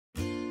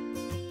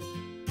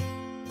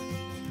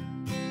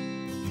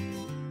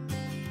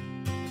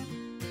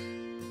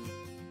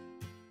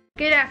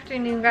Good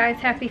afternoon, guys.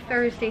 Happy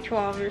Thursday to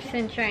all of your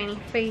sunshiny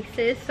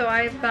faces. So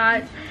I've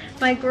got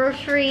my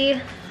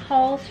grocery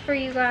hauls for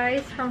you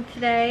guys from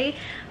today.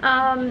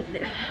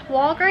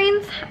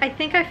 Walgreens, I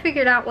think I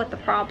figured out what the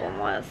problem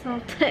was. I'll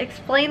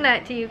explain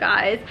that to you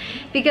guys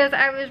because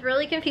I was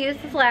really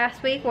confused this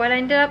last week what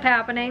ended up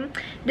happening.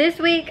 This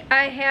week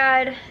I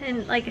had,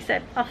 and like I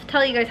said, I'll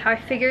tell you guys how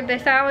I figured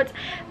this out,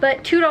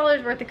 but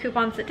 $2 worth of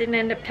coupons that didn't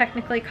end up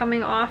technically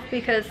coming off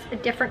because a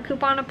different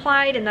coupon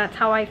applied, and that's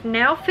how I've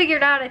now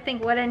figured out I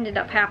think what ended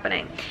up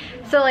happening.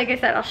 So like I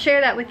said, I'll share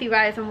that with you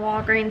guys in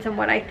Walgreens and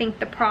what I think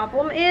the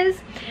problem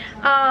is.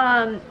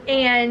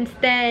 And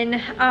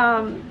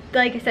then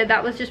like I said,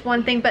 that was just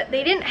one thing, but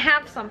they didn't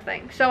have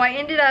something, so I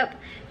ended up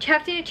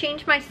having to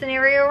change my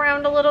scenario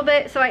around a little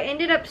bit. So I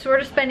ended up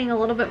sort of spending a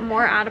little bit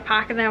more out of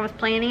pocket than I was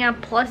planning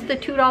on, plus the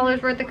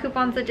 $2 worth of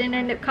coupons that didn't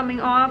end up coming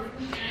off.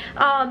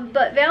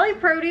 But Valley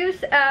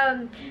Produce,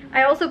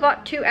 I also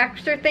bought 2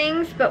 extra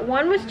things, but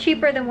one was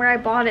cheaper than where I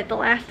bought it the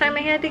last time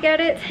I had to get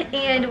it,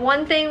 and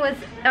one thing was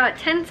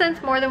 10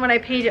 cents more than what I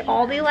paid at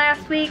Aldi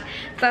last week,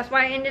 so that's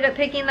why I ended up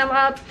picking them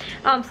up.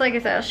 So like I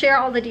said, I'll share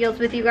all the deals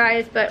with you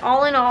guys, but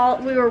all in all,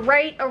 we were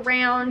right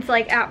around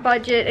like at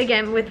budget.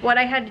 Again, with what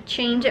I had to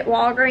change at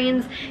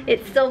Walgreens,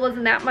 it still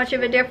wasn't that much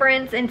of a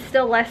difference and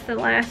still less than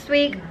last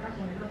week.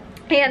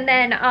 And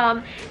then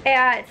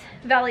at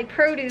Valley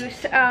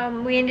Produce,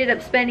 we ended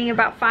up spending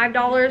about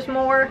 $5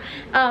 more,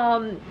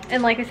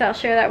 and like I said, I'll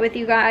share that with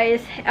you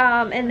guys.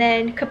 And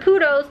then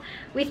Caputo's,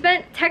 we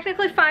spent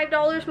technically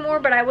 $5 more,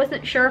 but I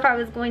wasn't sure if I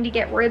was going to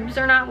get ribs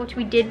or not, which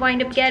we did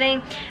wind up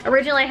getting.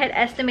 Originally I had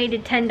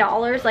estimated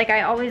 $10. Like,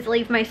 I always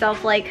leave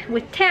myself, like,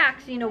 with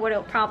tax, you know, what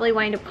it'll probably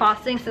wind up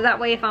costing, so that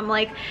way if I'm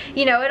like,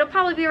 you know, it'll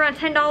probably be around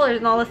 $10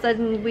 and all of a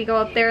sudden we go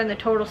up there and the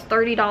total's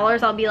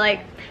 $30, I'll be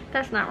like,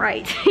 that's not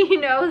right. You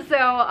know.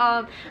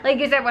 So like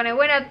I said, when I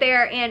went up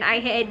there and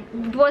I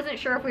wasn't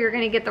sure if we were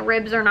going to get the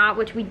ribs or not,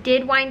 which we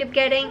did wind up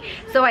getting,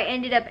 so I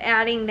ended up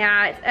adding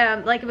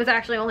that. Like, it was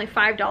actually only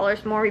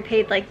 $5 more. We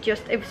paid like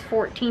just, it was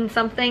 14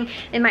 something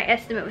and my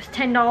estimate was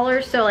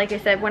 $10. So like I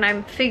said, when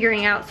I'm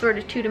figuring out sort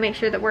of too to make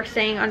sure that we're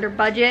staying under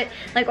budget,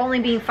 like only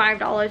being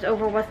 $5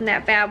 over wasn't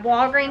that bad.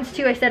 Walgreens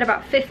too, I said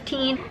about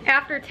 15.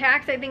 After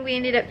tax, I think we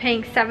ended up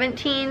paying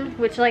 17,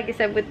 which like I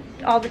said, with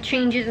all the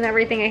changes and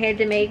everything I had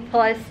to make,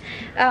 plus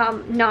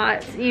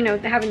not, you know,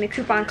 having the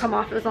coupon come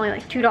off, it was only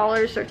like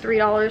 $2 or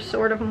 $3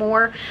 sort of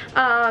more.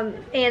 And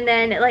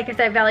then like I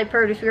said, Valley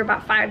Produce, we were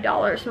about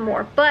 $5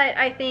 more. But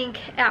I think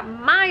at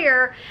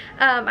Meijer,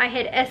 I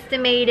had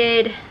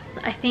estimated,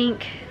 I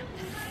think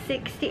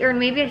 60, or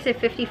maybe I said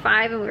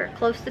 55 and we were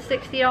close to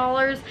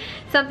 $60,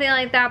 something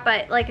like that.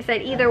 But like I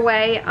said, either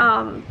way,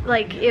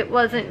 like, it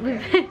wasn't,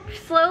 we've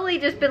slowly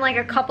just been like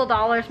a couple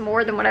dollars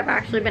more than what I've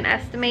actually been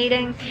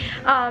estimating.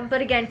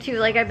 But again too,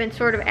 like, I've been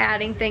sort of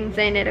adding things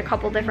in at a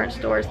couple different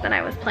stores than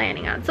I was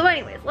planning on. So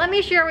anyways, let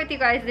me share with you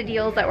guys the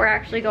deals that were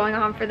actually going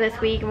on for this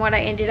week and what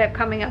I ended up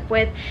coming up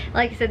with.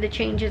 Like I said, the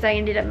changes I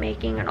ended up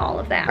making and all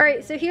of that. All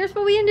right, so here's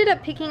what we ended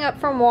up picking up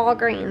from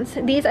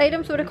Walgreens. These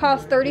items would have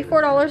cost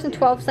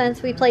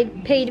 $34.12. We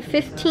paid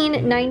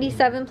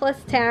 $15.97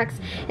 plus tax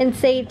and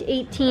saved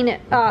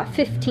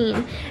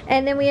 $18.15.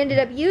 And then we ended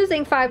up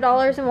using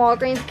 $5 in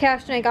Walgreens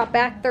cash and I got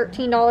back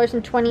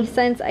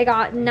 $13.20. I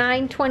got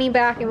 $9.20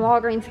 back in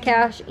Walgreens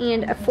cash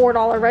and a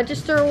 $4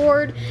 register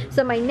award.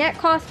 So my net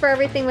cost for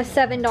everything was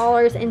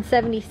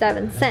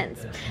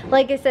 $7.77.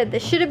 Like I said,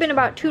 this should have been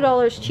about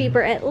 $2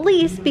 cheaper at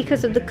least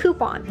because of the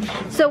coupon.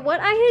 So what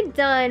I had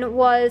done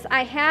was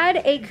I had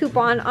a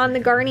coupon on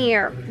the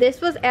Garnier. This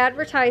was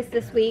advertised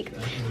this week.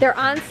 They're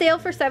on sale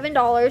for $7.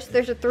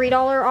 There's a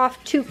 $3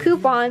 off 2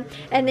 coupon,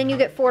 and then you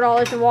get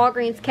 $4 in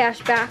Walgreens cash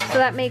back, so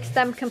that makes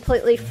them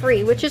completely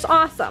free, which is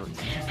awesome.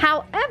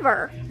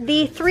 However,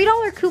 the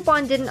 $3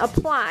 coupon didn't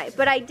apply,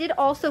 but I did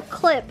also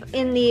clip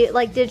in the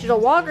like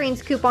digital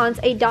Walgreens coupons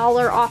a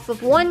 $1 off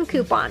of 1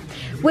 coupon,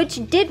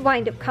 which did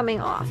wind up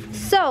coming off.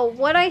 So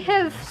what I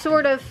have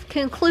sort of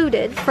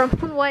concluded from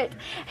what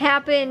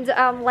happened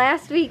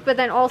last week, but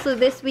then also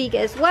this week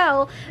as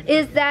well,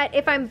 is that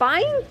if I'm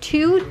buying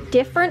 2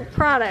 different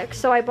products,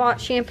 so I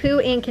bought shampoo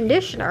and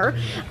conditioner,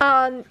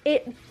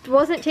 it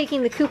wasn't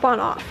taking the coupon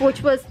off,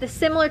 which was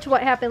similar to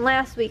what happened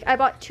last week. I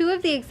bought 2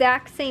 of the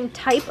exact same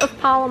type of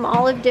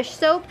Palmolive dish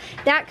soap.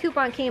 That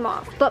coupon came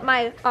off, but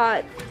my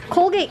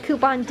Colgate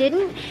coupon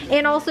didn't.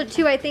 And also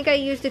too, I think I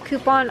used a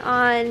coupon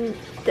on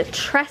the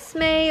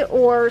Tresemme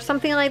or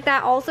something like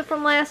that also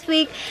from last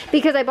week,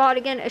 because I bought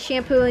again a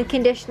shampoo and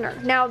conditioner.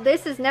 Now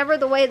this is never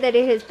the way that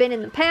it has been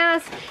in the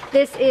past.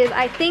 This is,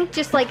 I think,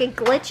 just like a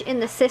glitch in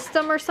the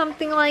system or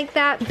something like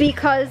that,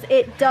 because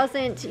it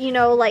doesn't, you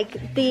know, like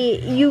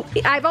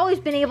I've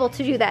always been able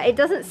to do that. It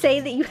doesn't say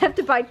that you have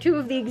to buy 2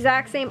 of the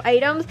exact same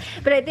items,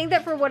 but I think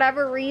that for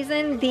whatever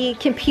reason the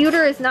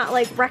computer is not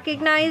like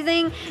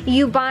recognizing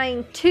you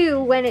buying 2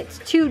 when it's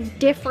 2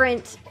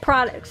 different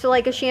products. So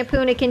like a shampoo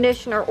and a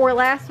conditioner, or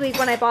last last week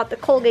when I bought the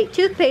Colgate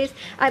toothpaste,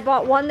 I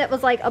bought one that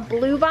was like a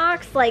blue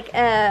box, like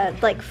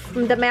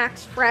the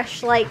Max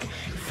Fresh, like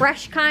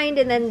fresh kind,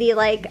 and then the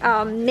like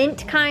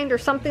mint kind or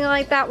something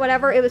like that,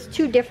 whatever. It was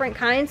two different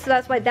kinds, so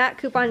that's why that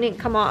coupon didn't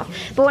come off.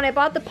 But when I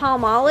bought the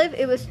Palmolive,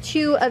 it was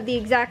two of the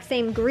exact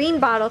same green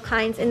bottle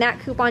kinds, and that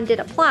coupon did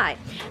apply.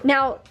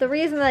 Now, the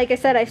reason, like I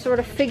said, I sort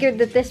of figured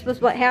that this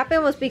was what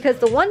happened was because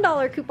the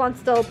 $1 coupon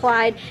still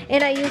applied,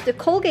 and I used a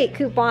Colgate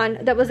coupon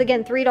that was,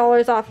 again,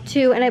 $3 off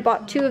two, and I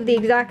bought two of the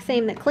exact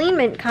same, the clean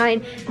mint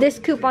kind. This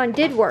coupon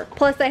did work.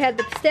 Plus, I had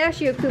the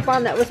pistachio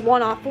coupon that was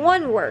 1 off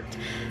 1 worked.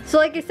 So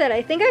like I said,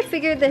 I think I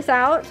figured this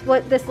out,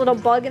 what this little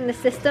bug in the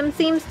system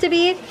seems to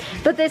be.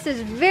 But this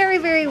is very,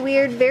 very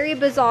weird, very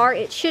bizarre.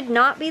 It should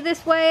not be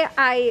this way.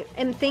 I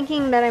am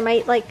thinking that I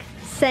might like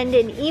send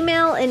an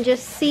email and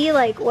just see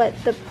like what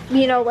the,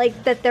 you know,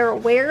 like that they're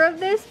aware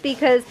of this,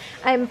 because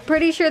I'm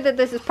pretty sure that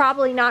this is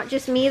probably not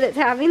just me that's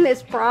having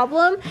this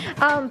problem.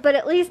 But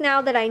at least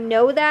now that I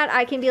know that,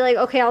 I can be like,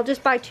 okay, I'll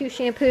just buy 2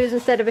 shampoos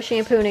instead of a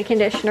shampoo and a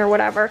conditioner or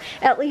whatever,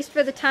 at least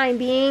for the time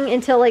being,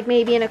 until like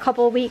maybe in a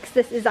couple of weeks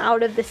this is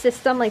out of the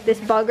system, like this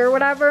bug or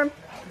whatever.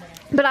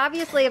 But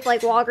obviously, if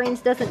like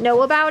Walgreens doesn't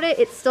know about it,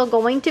 it's still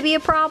going to be a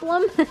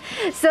problem.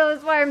 So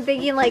that's why I'm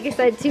thinking, like I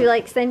said, to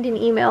like send an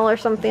email or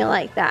something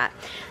like that.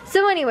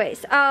 So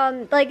anyways,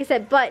 like I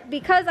said, but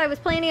because I was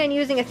planning on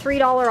using a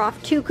 $3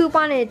 off 2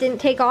 coupon and it didn't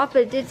take off,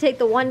 but it did take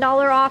the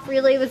 $1 off,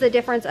 really it was a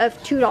difference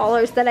of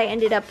 $2 that I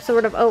ended up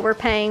sort of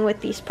overpaying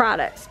with these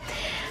products.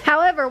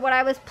 However, what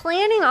I was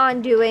planning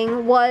on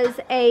doing was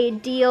a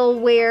deal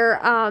where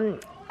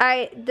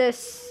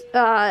this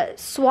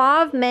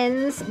Suave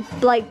men's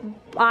like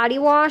body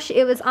wash,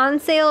 it was on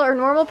sale, or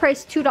normal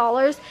price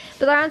 $2,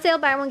 but they're on sale,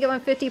 buy one get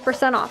one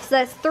 50% off. So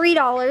that's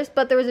 $3,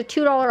 but there was a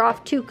 $2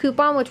 off 2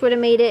 coupon, which would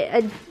have made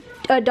it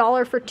a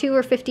dollar for 2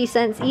 or 50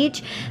 cents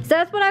each. So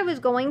that's what I was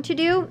going to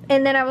do.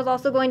 And then I was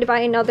also going to buy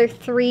another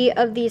 3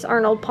 of these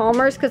Arnold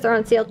Palmers because they're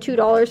on sale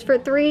 $2 for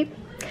 3.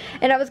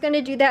 And I was going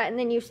to do that and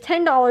then use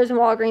 $10 in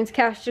Walgreens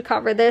cash to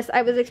cover this.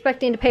 I was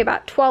expecting to pay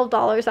about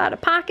 $12 out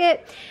of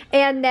pocket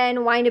and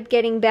then wind up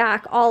getting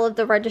back all of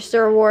the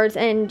register rewards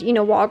and, you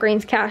know,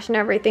 Walgreens cash and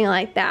everything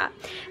like that.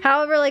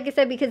 However, like I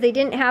said, because they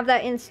didn't have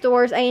that in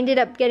stores, I ended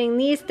up getting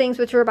these things,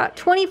 which were about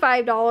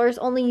 $25,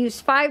 only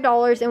used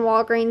 $5 in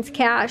Walgreens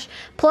cash,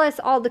 plus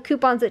all the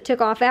coupons that took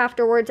off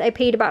afterwards. I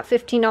paid about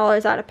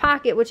 $15 out of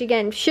pocket, which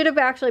again, should have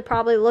actually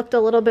probably looked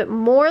a little bit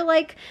more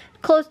like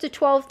close to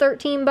 12,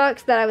 13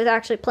 bucks that I was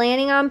actually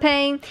planning on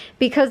paying,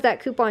 because that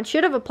coupon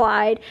should have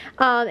applied.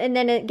 And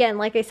then again,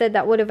 like I said,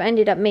 that would have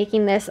ended up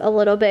making this a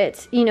little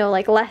bit, you know,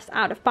 like less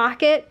out of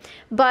pocket.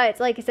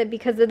 But like I said,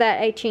 because of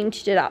that, I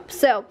changed it up.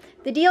 So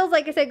the deals,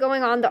 like I said,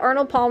 going on, the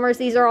Arnold Palmers,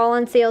 these are all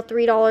on sale,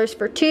 $3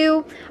 for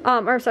 2,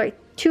 or sorry,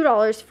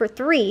 $2 for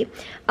 3.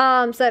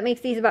 So that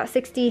makes these about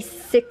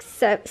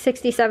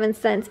 67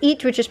 cents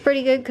each, which is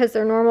pretty good because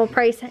their normal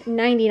price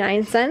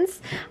 99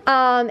 cents.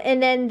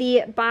 And then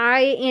the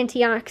Bai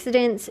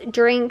antioxidants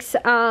drinks,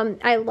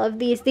 I love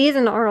these. These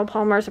and the Arnold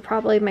Palmers are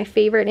probably my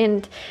favorite,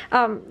 and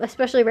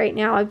especially right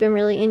now I've been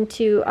really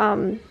into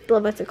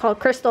what's it called,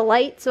 Crystal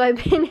Light, so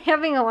I've been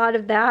having a lot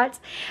of that.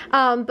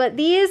 But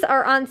these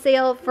are on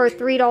sale for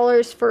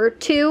 $3 for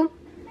 2,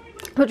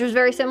 which was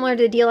very similar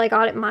to the deal I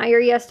got at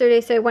Meijer yesterday,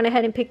 so I went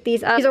ahead and picked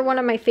these up. These are one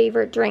of my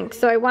favorite drinks,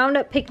 so I wound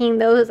up picking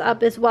those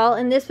up as well,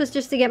 and this was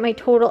just to get my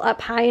total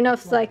up high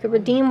enough so I could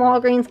redeem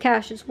Walgreens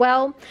cash as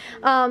well.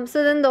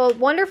 So then the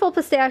Wonderful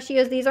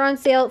Pistachios, these are on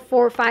sale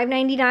for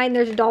 $5.99.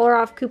 There's a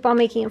 $1 off coupon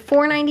making it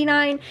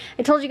 $4.99.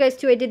 I told you guys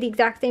too, I did the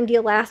exact same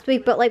deal last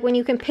week, but like when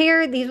you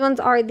compare, these ones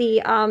are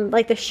the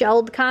like the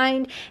shelled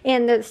kind,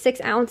 and they're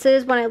 6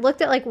 ounces. When I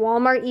looked at like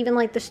Walmart, even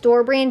like the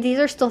store brand, these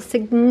are still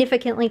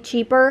significantly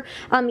cheaper.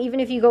 Even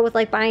if you go with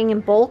like buying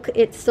in bulk,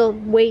 it's still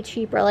way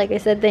cheaper, like I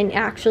said, than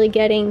actually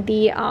getting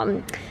the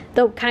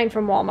kind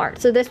from Walmart.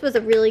 So this was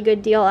a really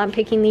good deal. I'm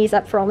picking these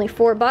up for only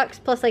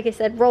 $4. Plus, like I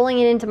said, rolling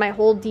it into my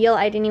whole deal,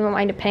 I didn't even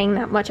mind up paying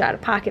that much out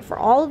of pocket for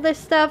all of this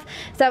stuff.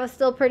 So that was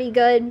still pretty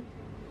good.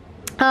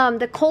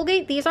 The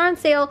Colgate, these are on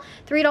sale,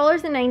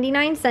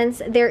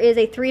 $3.99. There is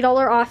a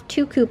 $3 off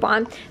 2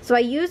 coupon, so I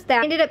used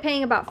that. I ended up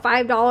paying about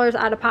 $5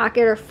 out of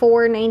pocket, or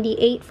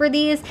 $4.98 for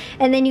these,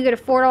 and then you get a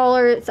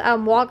 $4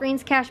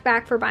 Walgreens cash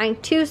back for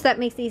buying 2, so that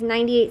makes these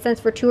 98 cents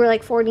for 2, or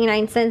like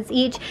 49 cents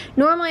each.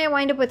 Normally I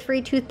wind up with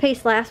free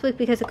toothpaste last week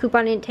because the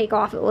coupon didn't take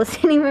off, it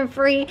wasn't even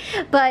free,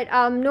 but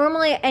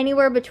normally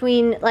anywhere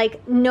between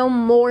like no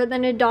more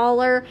than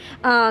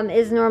 $1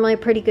 is normally a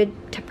pretty good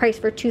price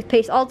for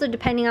toothpaste, also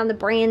depending on the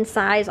brand,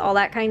 size, all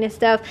that kind of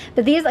stuff.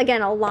 But these,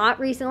 again, a lot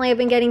recently I've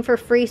been getting for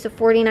free, so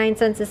 49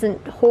 cents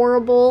isn't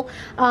horrible,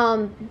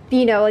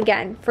 you know,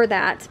 again, for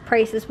that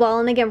price as well.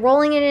 And again,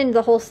 rolling it into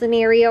the whole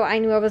scenario, I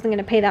knew I wasn't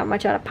going to pay that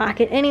much out of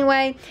pocket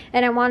anyway,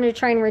 and I wanted to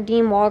try and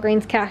redeem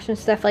Walgreens cash and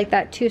stuff like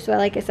that too, so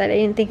like I said, I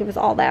didn't think it was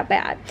all that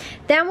bad.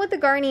 Then with the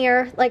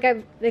Garnier, like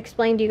I've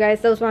explained to you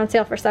guys, those were on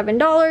sale for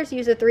 $7.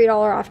 Use a $3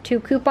 off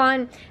 2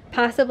 coupon.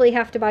 possibly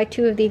have to buy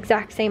 2 of the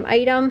exact same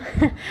item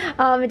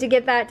to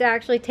get that to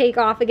actually take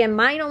off. Again,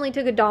 mine only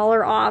took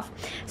 $1 off,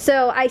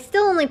 so I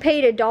still only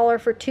paid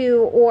 $1 for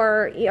 2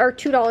 or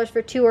 $2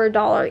 for 2 or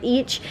 $1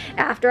 each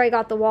after I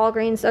got the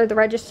Walgreens or the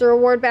register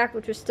reward back,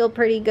 which was still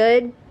pretty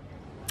good.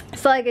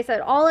 So like I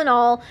said, all in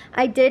all,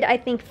 I did, I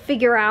think,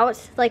 figure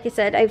out, like I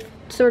said, I've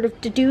sort of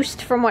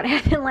deduced from what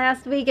happened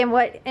last week and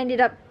what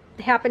ended up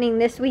happening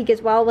this week as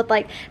well, with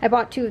like I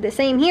bought 2 of the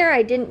same here,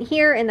 I didn't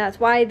here, and that's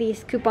why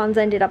these coupons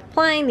ended up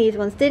applying, these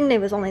ones didn't, it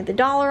was only the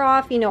 $1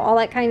 off, you know, all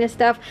that kind of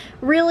stuff.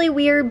 Really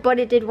weird, but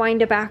it did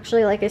wind up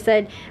actually, like I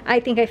said, I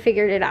think I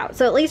figured it out.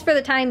 So at least for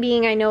the time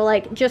being, I know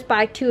like just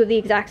buy 2 of the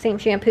exact same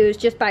shampoos,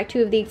 just buy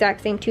 2 of the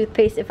exact same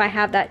toothpaste if I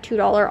have that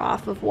 $2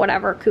 off of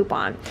whatever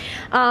coupon.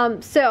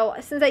 So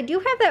since I do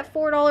have that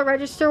 $4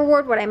 register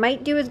reward, what I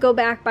might do is go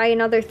back, buy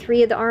another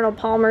 3 of the Arnold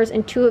Palmers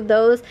and 2 of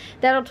those.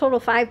 That'll total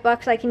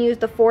 $5. I can use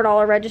the $4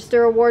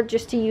 register reward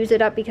just to use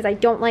it up because I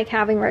don't like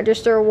having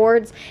register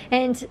rewards.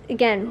 And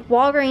again,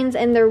 Walgreens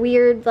and their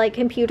weird like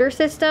computer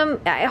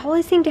system, I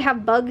always seem to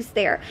have bugs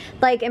there,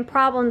 like, and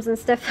problems and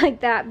stuff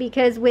like that,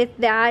 because with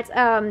that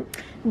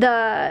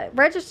the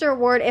register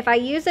reward, if I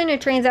use it in a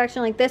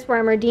transaction like this where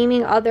I'm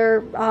redeeming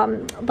other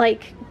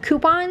like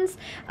coupons,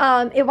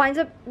 it winds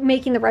up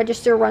making the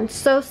register run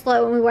so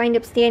slow, and we wind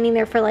up standing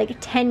there for like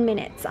 10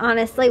 minutes.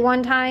 Honestly,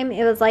 one time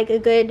it was like a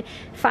good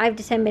 5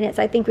 to 10 minutes.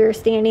 I think we were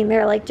standing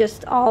there like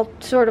just all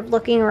sort of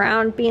looking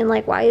around being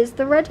like, why is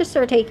the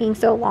register taking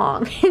so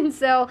long? And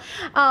so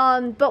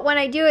but when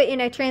I do it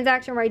in a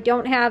transaction where I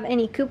don't have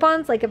any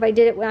coupons, like if I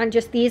did it on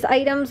just these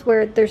items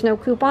where there's no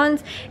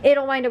coupons,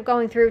 it'll wind up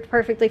going through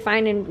perfectly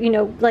fine and, you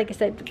know, like I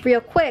said, real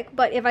quick.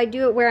 But if I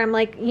do it where I'm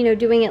like, you know,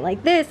 doing it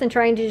like this and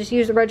trying to just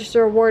use the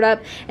register reward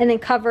up and then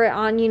cover it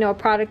on, you know, a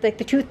product like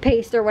the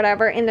toothpaste or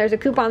whatever, and there's a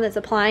coupon that's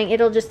applying,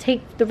 it'll just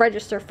take the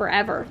register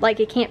forever. Like,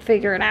 it can't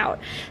figure it out.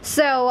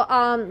 So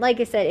like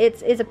I said,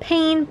 it's a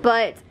pain,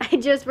 but I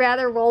just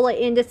rather roll it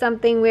into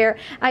something where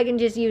I can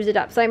just use it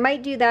up. So I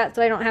might do that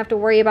so I don't have to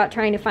worry about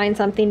trying to find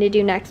something to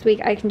do next week.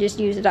 I can just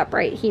use it up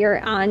right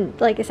here on,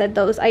 like I said,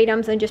 those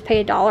items, and just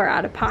pay $1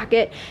 out of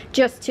pocket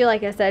just to,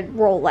 like I said,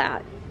 roll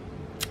that.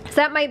 So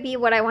that might be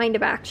what I wind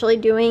up actually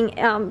doing,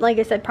 like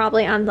I said,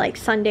 probably on like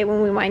Sunday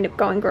when we wind up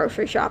going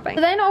grocery shopping.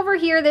 So then over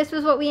here, this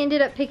was what we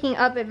ended up picking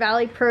up at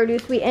Valley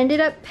Produce. We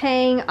ended up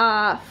paying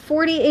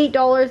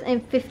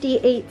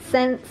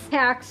 $48.58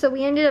 tax, so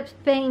we ended up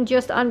paying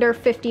just under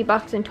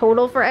 $50 in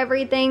total for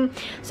everything.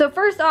 So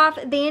first off,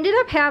 they ended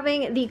up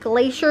having the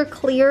Glacier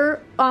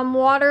Clear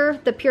water,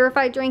 the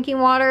purified drinking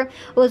water.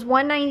 It was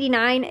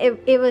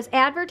 $1.99. It was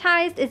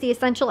advertised as the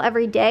essential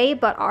everyday,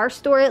 but our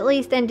store at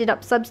least ended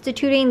up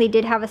substituting. They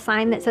did have a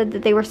sign that said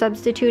that they were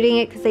substituting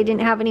it because they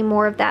didn't have any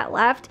more of that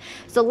left.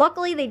 So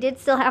luckily they did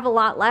still have a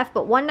lot left,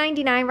 but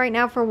 $1.99 right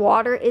now for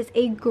water is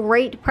a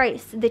great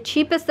price. The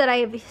cheapest that I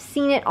have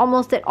seen it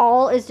almost at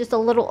all is just a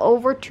little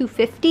over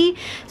 $2.50.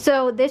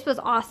 So this was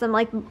awesome.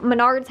 Like,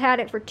 Menards had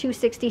it for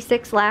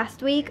 $2.66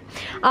 last week,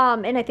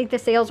 and I think the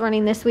sale's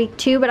running this week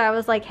too, but I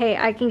was like, hey,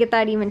 I can get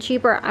that even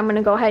cheaper. I'm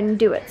gonna go ahead and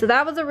do it. So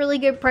that was a really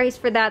good price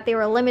for that. They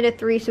were a limited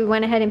 3, so we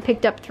went ahead and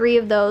picked up 3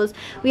 of those.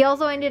 We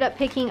also ended up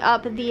picking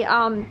up the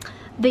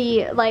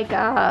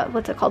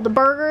what's it called, the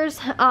burgers,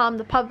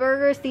 the pub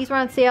burgers. These were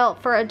on sale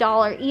for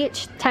 $1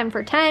 each, 10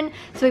 for 10,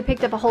 so we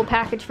picked up a whole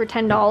package for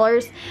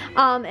 $10.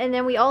 And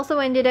then we also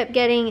ended up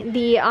getting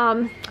the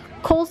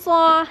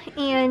coleslaw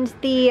and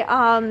the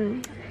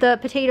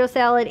potato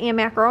salad and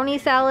macaroni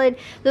salad.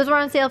 Those were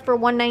on sale for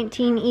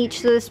 $1.19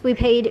 each, so this we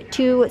paid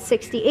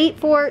 $2.68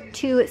 for,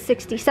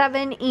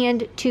 $2.67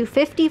 and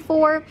 $2.50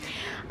 for.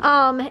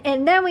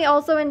 And then we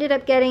also ended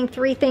up getting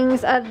 3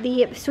 things of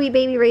the Sweet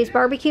Baby Ray's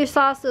barbecue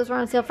sauce. Those were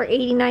on sale for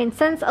 89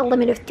 cents, a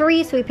limit of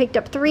 3, so we picked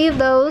up 3 of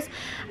those.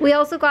 We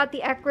also got the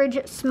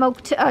Eckridge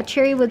smoked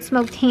cherrywood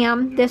smoked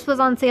ham. This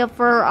was on sale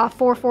for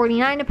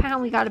 $4.49 a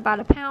pound. We got about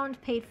a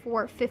pound, paid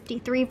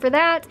 $4.53 for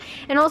that.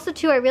 And also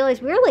too, I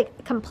realized we were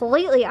like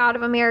completely out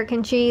of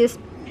American cheese.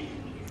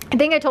 I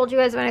think I told you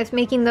guys when I was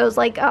making those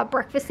like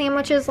breakfast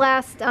sandwiches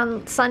last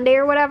Sunday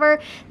or whatever,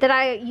 that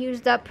I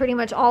used up pretty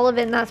much all of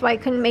it, and that's why I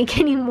couldn't make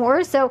any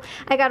more. So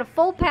I got a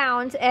full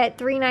pound at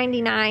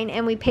 $3.99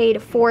 and we paid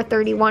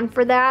 $4.31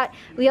 for that.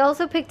 We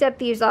also picked up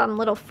these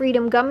little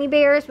Freedom gummy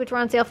bears, which were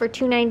on sale for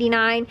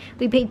 $2.99.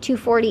 We paid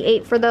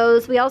 $2.48 for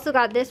those. We also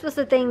got, this was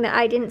the thing that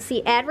I didn't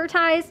see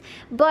advertised,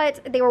 but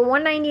they were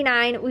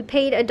 $1.99. We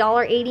paid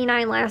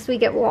 $1.89 last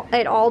week at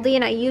Aldi,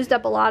 and I used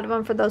up a lot of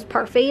them for those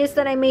parfaits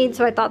that I made,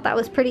 so I thought that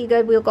was pretty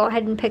good. We'll go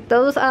ahead and pick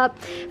those up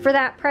for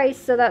that price,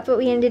 so that's what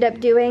we ended up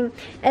doing.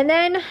 And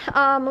then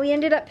we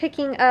ended up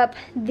picking up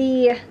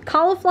the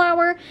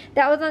cauliflower.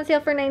 That was on sale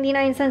for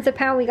 99 cents a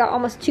pound. We got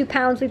almost 2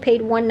 pounds. We paid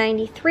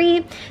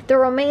 $1.93. The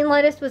romaine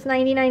lettuce was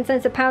 99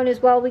 cents a pound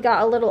as well. We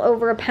got a little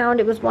over a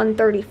pound. It was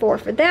 $1.34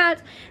 for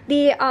that.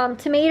 The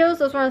tomatoes,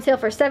 those were on sale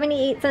for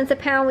 78 cents a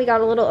pound. We got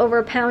a little over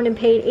a pound and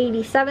paid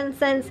 87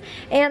 cents.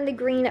 And the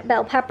green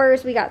bell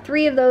peppers, we got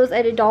 3 of those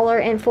at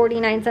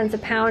 $1.49 a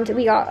pound.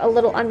 We got a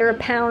little under a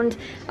pound pound,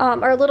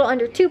 or a little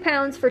under 2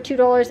 pounds for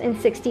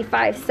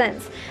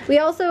 $2.65. We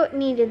also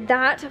needed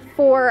that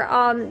for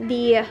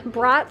the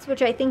brats,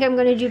 which I think I'm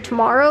going to do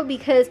tomorrow,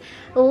 because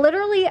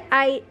literally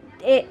I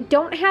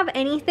don't have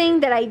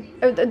anything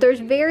that there's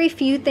very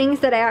few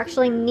things that I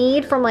actually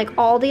need from like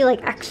Aldi,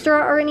 like extra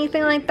or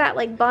anything like that,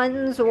 like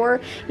buns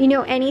or, you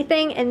know,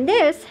 anything. And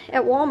this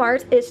at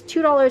Walmart is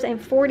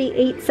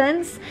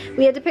 $2.48.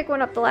 We had to pick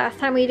one up the last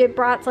time we did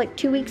brats, like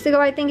 2 weeks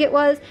ago, I think it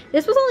was.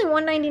 This was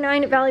only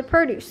 $1.99 at Valley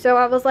Produce. So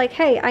I was like,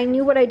 hey, I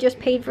knew what I just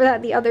paid for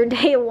that the other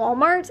day at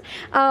Walmart.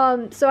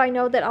 So I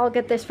know that I'll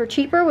get this for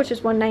cheaper, which is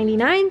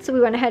 $1.99. So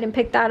we went ahead and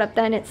picked that up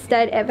then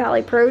instead at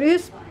Valley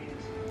Produce.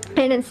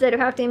 And instead of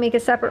having to make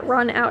a separate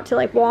run out to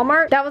like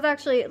Walmart, that was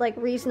actually like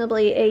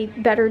reasonably a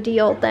better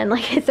deal than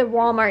like it's at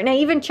Walmart. And I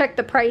even checked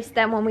the price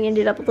then when we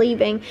ended up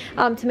leaving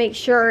to make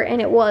sure,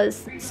 and it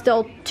was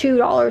still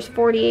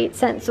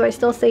 $2.48. So I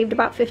still saved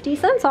about 50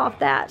 cents off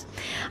that.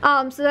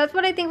 So that's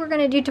what I think we're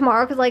gonna do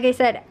tomorrow, because like I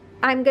said,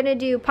 I'm gonna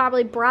do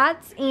probably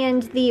brats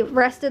and the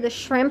rest of the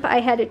shrimp.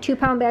 I had a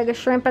 2-pound bag of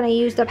shrimp and I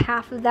used up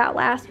half of that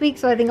last week,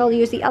 so I think I'll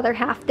use the other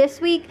half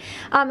this week.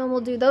 And we'll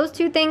do those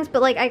two things.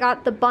 But like I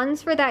got the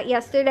buns for that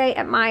yesterday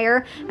at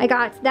Meijer. I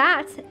got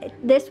that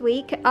this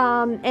week.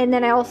 And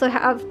then I also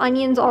have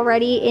onions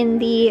already in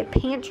the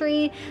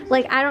pantry.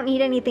 Like I don't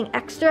need anything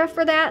extra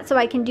for that, so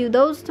I can do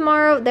those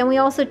tomorrow. Then we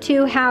also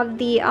too have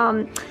the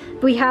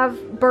we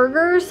have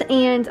burgers,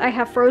 and I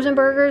have frozen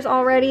burgers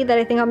already that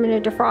I think I'm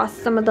going to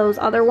defrost some of those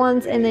other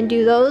ones and then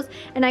do those.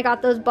 And I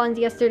got those buns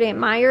yesterday at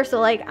Meijer, so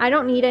like I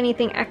don't need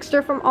anything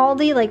extra from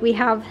Aldi. Like we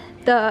have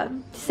the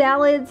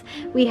salads,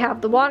 we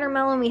have the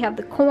watermelon, we have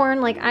the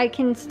corn. Like I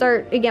can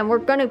start, again, we're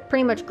gonna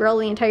pretty much grill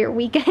the entire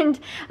weekend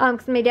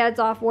because my dad's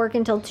off work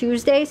until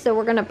Tuesday, so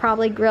we're gonna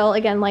probably grill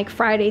again like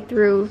Friday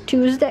through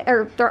Tuesday,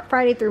 or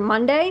Friday through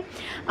Monday.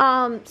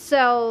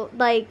 So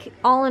like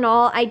all in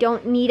all, I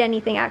don't need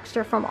anything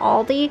extra from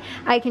Aldi.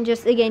 I can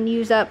just again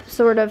use up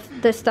sort of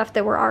the stuff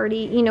that we're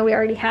already, you know, we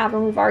already have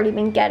and we've already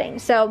been getting.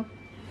 So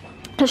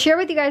I'll share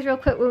with you guys real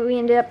quick what we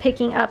ended up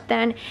picking up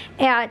then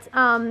at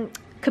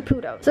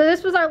Caputo. So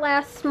this was our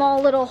last small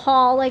little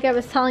haul. Like I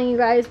was telling you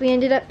guys, we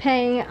ended up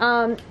paying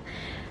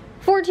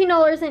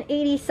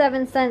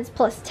 $14.87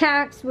 plus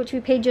tax, which we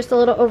paid just a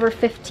little over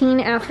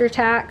 $15 after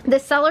tax. The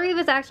celery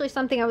was actually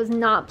something I was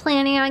not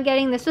planning on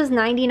getting. This was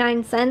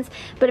 99 cents,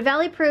 but at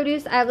Valley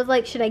Produce I was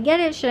like, should I get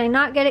it, should I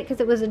not get it,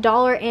 because it was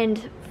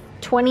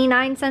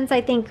 $1.29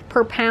 I think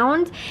per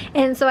pound.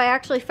 And so I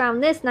actually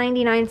found this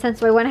 99 cents,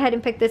 so I went ahead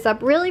and picked this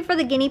up really for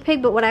the guinea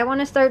pig. But what I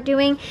want to start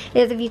doing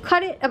is if you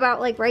cut it about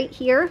like right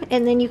here,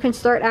 and then you can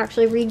start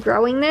actually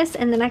regrowing this,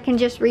 and then I can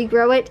just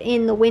regrow it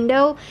in the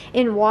window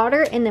in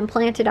water and then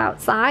plant it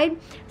outside.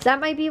 So that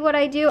might be what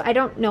I do. I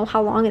don't know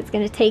how long it's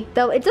going to take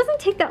though. It doesn't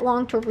take that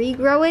long to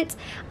regrow it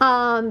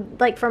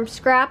like from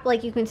scrap.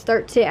 Like you can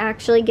start to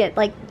actually get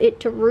like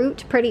it to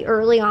root pretty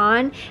early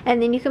on,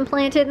 and then you can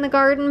plant it in the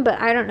garden. But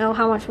I don't know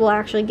how much we'll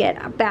actually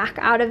get back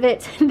out of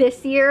it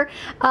this year,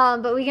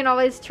 but we can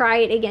always try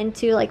it again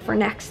too, like for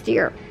next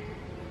year.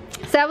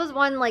 So that was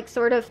one like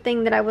sort of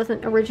thing that I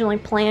wasn't originally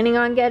planning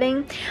on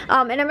getting.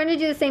 And I'm going to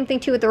do the same thing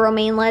too with the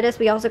romaine lettuce.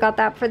 We also got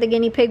that for the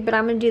guinea pig, but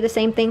I'm going to do the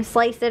same thing,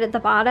 slice it at the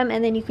bottom,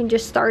 and then you can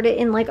just start it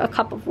in like a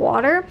cup of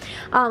water,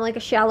 like a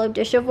shallow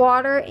dish of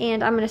water.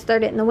 And I'm going to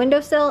start it in the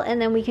windowsill,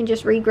 and then we can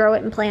just regrow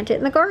it and plant it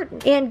in the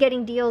garden. And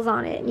getting deals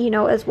on it, you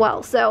know, as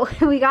well. So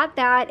we got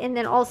that. And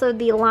then also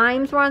the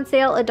limes were on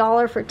sale,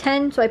 $1 for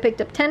 10. So I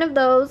picked up 10 of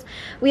those.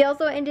 We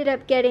also ended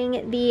up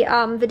getting the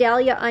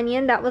Vidalia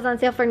onion. That was on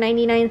sale for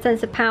 99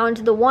 cents a pound.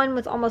 The one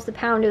was almost a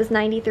pound. It was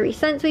 93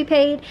 cents we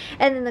paid.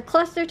 And then the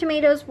cluster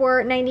tomatoes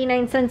were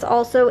 99 cents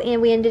also,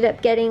 and we ended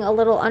up getting a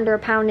little under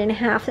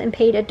 £1.50 and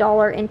paid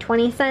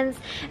 $1.20.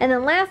 And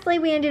then lastly,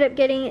 we ended up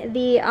getting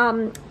the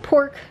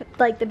pork,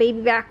 like the baby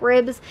back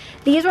ribs.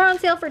 These were on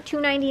sale for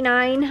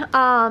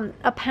 $2.99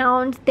 a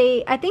pound.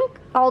 I think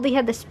Aldi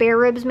had the spare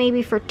ribs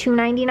maybe for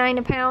 $2.99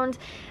 a pound.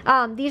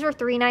 These were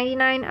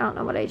 $3.99. I don't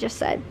know what I just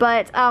said,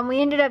 but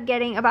we ended up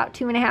getting about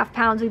 2.5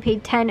 pounds. We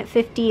paid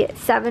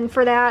 $10.57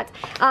 for that.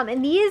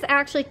 And these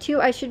actually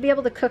too, I should be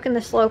able to cook in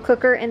the slow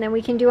cooker, and then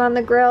we can do on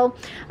the grill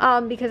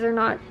because they're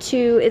not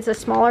too, it's a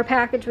smaller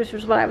package, which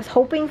was what I was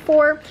hoping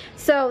for.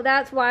 So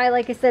that's why,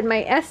 like I said,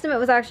 my estimate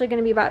was actually going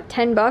to be about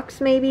 10 bucks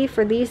maybe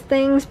for these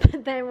things,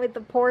 but then with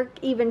the pork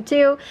even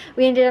too,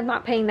 we ended up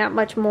not paying that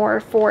much more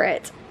for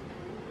it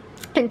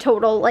in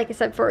total, like I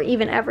said, for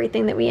even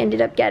everything that we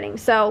ended up getting.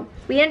 So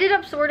we ended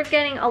up sort of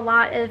getting a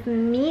lot of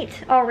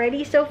meat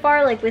already so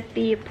far, like with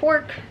the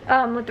pork,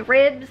 with the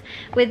ribs,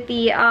 with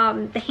the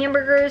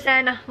hamburgers.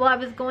 And well, I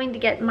was going to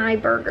get my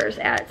burgers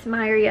at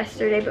Meijer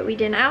yesterday, but we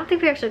didn't. I don't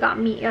think we actually got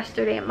meat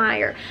yesterday at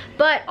Meijer,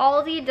 but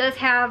Aldi does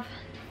have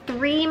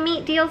 3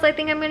 meat deals I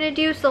think I'm gonna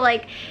do. So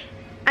like,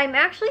 I'm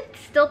actually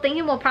still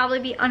thinking we'll probably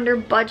be under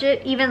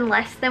budget, even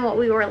less than what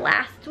we were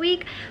last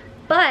week.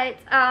 But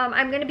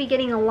I'm going to be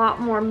getting a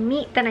lot more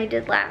meat than I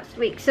did last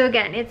week. So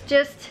again, it's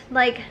just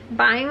like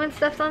buying when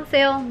stuff's on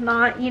sale,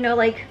 not, you know,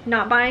 like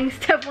not buying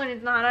stuff when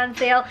it's not on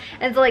sale.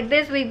 And so like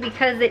this week,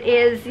 because it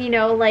is, you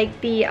know,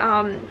 like the,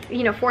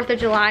 you know, 4th of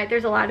July,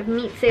 there's a lot of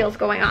meat sales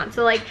going on.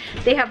 So like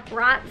they have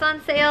brats on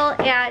sale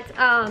at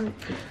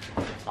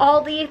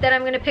Aldi that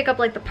I'm going to pick up,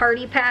 like the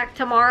party pack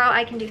tomorrow.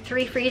 I can do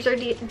 3 freezer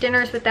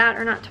dinners with that,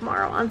 or not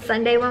tomorrow, on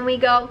Sunday when we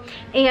go.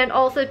 And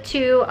also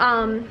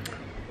to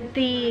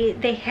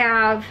they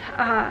have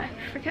I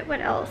forget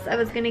what else I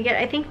was gonna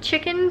get. I think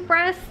chicken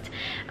breast,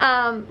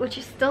 which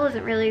still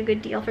isn't really a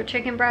good deal for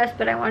chicken breast,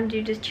 but I wanted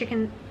to do just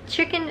chicken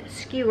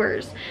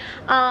skewers.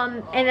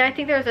 And I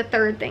think there was a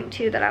third thing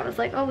too that I was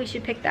like, oh, we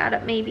should pick that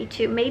up maybe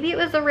too. Maybe it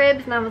was the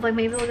ribs, and I was like,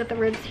 maybe we'll get the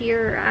ribs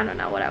here. I don't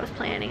know what I was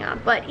planning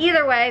on, but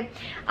either way,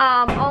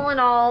 all in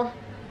all,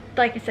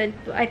 like I said,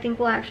 I think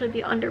we'll actually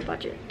be under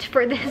budget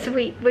for this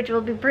week, which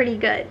will be pretty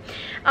good.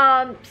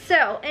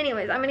 So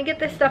anyways, I'm gonna get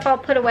this stuff all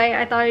put away.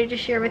 I thought I'd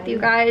just share with you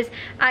guys.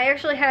 I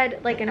actually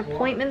had like an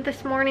appointment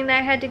this morning that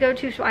I had to go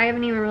to, so I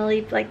haven't even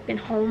really like been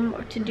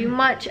home to do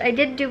much. I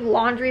did do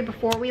laundry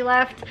before we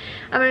left.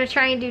 I'm gonna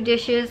try and do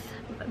dishes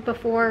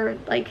before,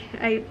 like,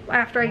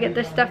 after I get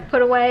this stuff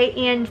put away,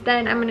 and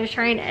then I'm gonna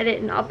try and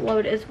edit and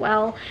upload as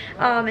well,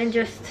 and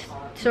just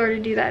sort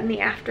of do that in the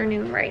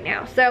afternoon right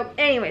now. So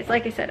anyways,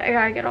 like I said, I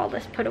gotta get all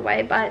this put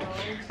away, but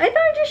I thought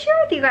I'd just share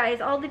with you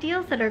guys all the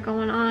deals that are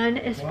going on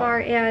as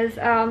far as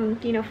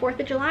you know, 4th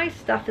of July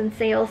stuff and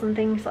sales and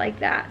things like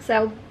that.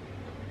 So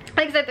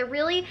like I said, there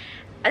really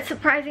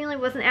surprisingly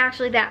wasn't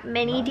actually that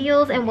many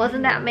deals, and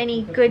wasn't that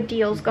many good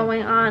deals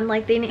going on.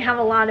 Like they didn't have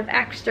a lot of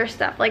extra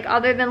stuff, like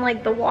other than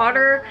like the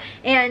water,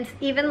 and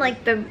even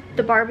like the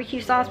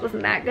barbecue sauce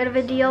wasn't that good of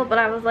a deal, but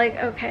I was like,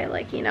 okay,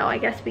 like, you know, I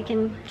guess we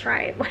can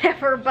try it,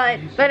 whatever. But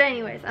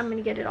anyways, I'm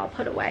gonna get it all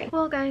put away.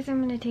 Well guys, I'm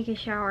gonna take a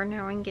shower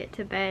now and get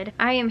to bed.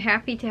 I am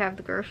happy to have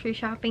the grocery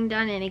shopping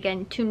done, and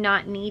again, to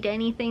not need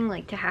anything,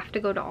 like to have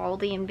to go to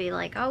Aldi and be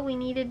like, oh, we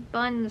needed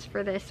buns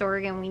for this, or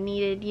again, we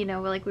needed, you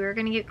know, like we were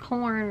gonna get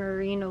corn,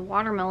 or you know,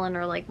 watermelon,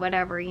 or like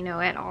whatever, you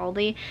know, at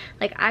Aldi.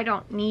 Like I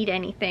don't need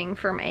anything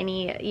from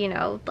any, you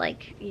know,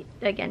 like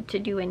again, to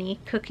do any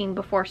cooking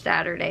before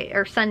Saturday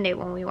or Sunday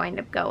when we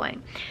wind up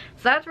going.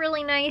 So that's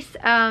really nice.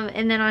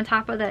 And then on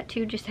top of that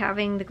too, just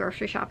having the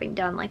grocery shopping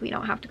done, like we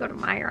don't have to go to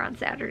Meijer on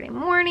Saturday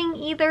morning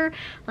either,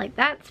 like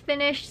that's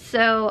finished.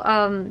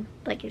 So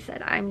like I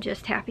said, I'm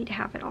just happy to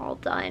have it all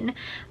done.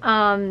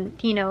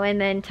 You know,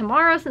 and then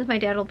tomorrow, since my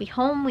dad will be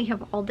home, we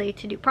have all day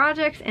to do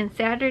projects, and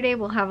Saturday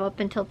we'll have up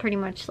until pretty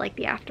much like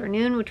the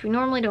afternoon, which we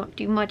normally don't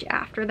do much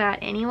after that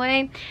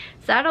anyway.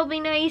 So that'll be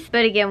nice.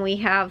 But again, we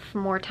have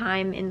more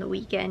time in the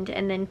weekend,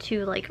 and then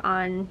too, like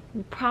on,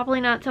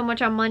 probably not so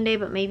much on Monday,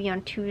 but maybe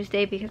on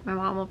Tuesday, because my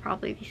mom will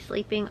probably be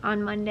sleeping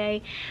on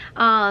Monday.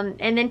 And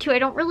then too, I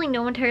don't really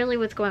know entirely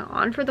what's going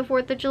on for the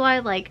 4th of July.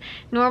 Like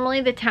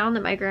normally the town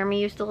that my grandma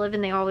used to live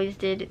in, they always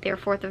did their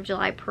 4th of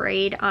July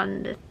parade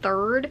on the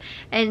 3rd.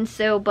 And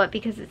so, but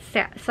because it's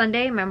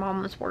Sunday, my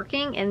mom was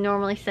working, and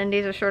normally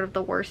Sundays are sort of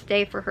the worst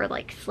day for her,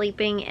 like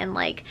sleeping, and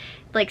like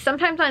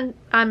sometimes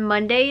on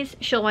Mondays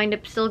she'll wind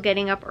up still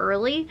getting up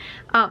early,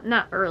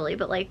 not early,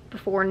 but like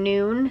before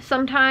noon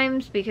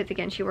sometimes, because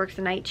again, she works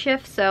a night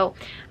shift. So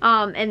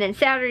and then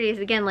Saturdays,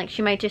 again, like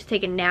she might just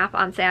take a nap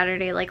on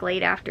Saturday, like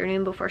late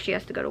afternoon, before she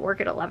has to go to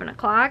work at 11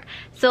 o'clock.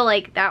 So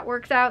like that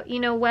works out, you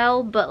know,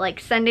 well. But like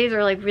Sundays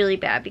are like really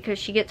bad, because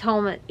she gets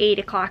home at 8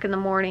 o'clock in the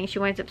morning. She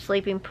winds up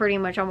sleeping pretty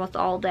much almost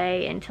all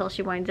day until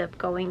she winds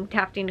up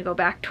having to go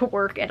back to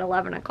work at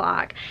 11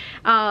 o'clock.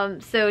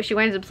 So she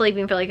winds up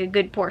sleeping for like a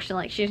good portion.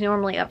 Like she's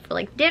normally up for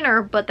like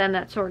dinner, but then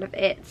that's sort of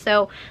it.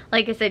 So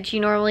like I said, she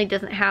normally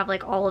doesn't have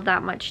like all of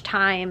that much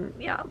time,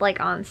 yeah, like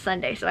on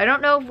Sunday. So I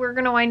don't know if we're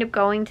gonna wind up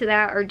going to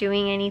that or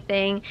doing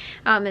anything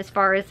as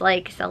far as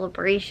like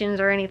celebrations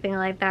or anything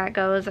like that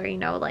goes, or you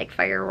know, like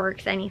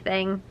fireworks,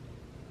 anything.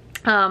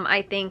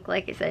 I think,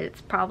 like I said, it's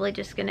probably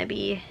just gonna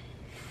be,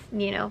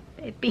 you know,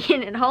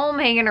 being at home,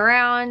 hanging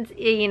around,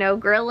 you know,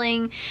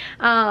 grilling,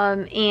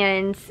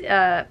 and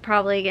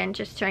probably again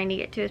just trying to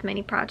get to as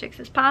many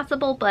projects as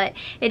possible. But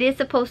it is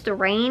supposed to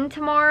rain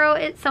tomorrow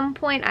at some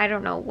point. I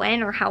don't know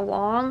when or how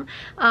long,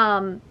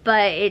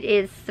 but it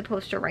is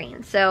supposed to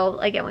rain. So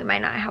again, we might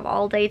not have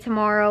all day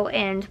tomorrow,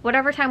 and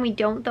whatever time we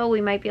don't though,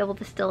 we might be able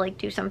to still like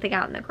do something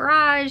out in the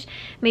garage,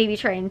 maybe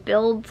try and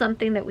build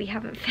something that we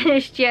haven't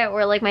finished yet,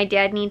 or like my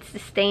dad needs to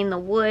stain the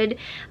wood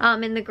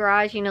in the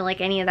garage, you know, like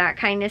any of that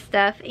kind of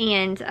stuff. And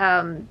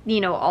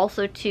you know,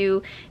 also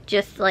to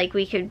just like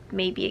we could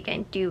maybe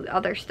again do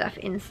other stuff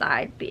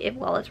inside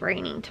while it's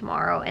raining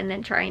tomorrow, and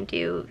then try and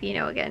do, you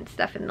know, again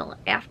stuff in the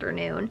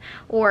afternoon,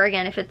 or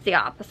again if it's the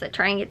opposite,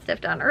 try and get stuff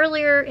done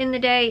earlier in the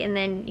day, and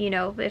then, you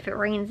know, if it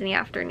rains in the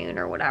afternoon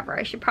or whatever.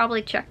 I should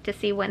probably check to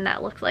see when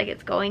that looks like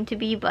it's going to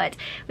be, but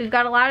we've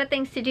got a lot of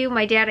things to do.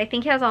 My dad, I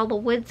think, has all the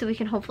wood, so we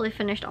can hopefully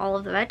finish all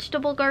of the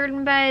vegetable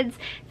garden beds,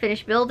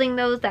 finish building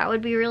those. That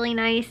would be really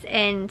nice.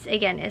 And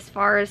again, as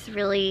far as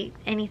really way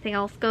anything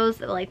else goes.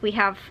 Like, we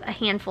have a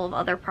handful of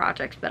other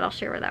projects, but I'll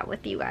share that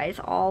with you guys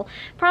all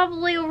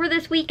probably over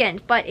this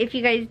weekend. But if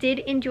you guys did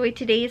enjoy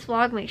today's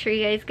vlog, make sure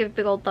you guys give a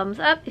big old thumbs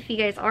up. If you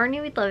guys are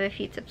new, we'd love if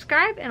you'd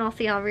subscribe, and I'll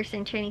see all of your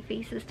sunshiny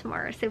faces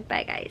tomorrow. So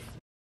bye guys.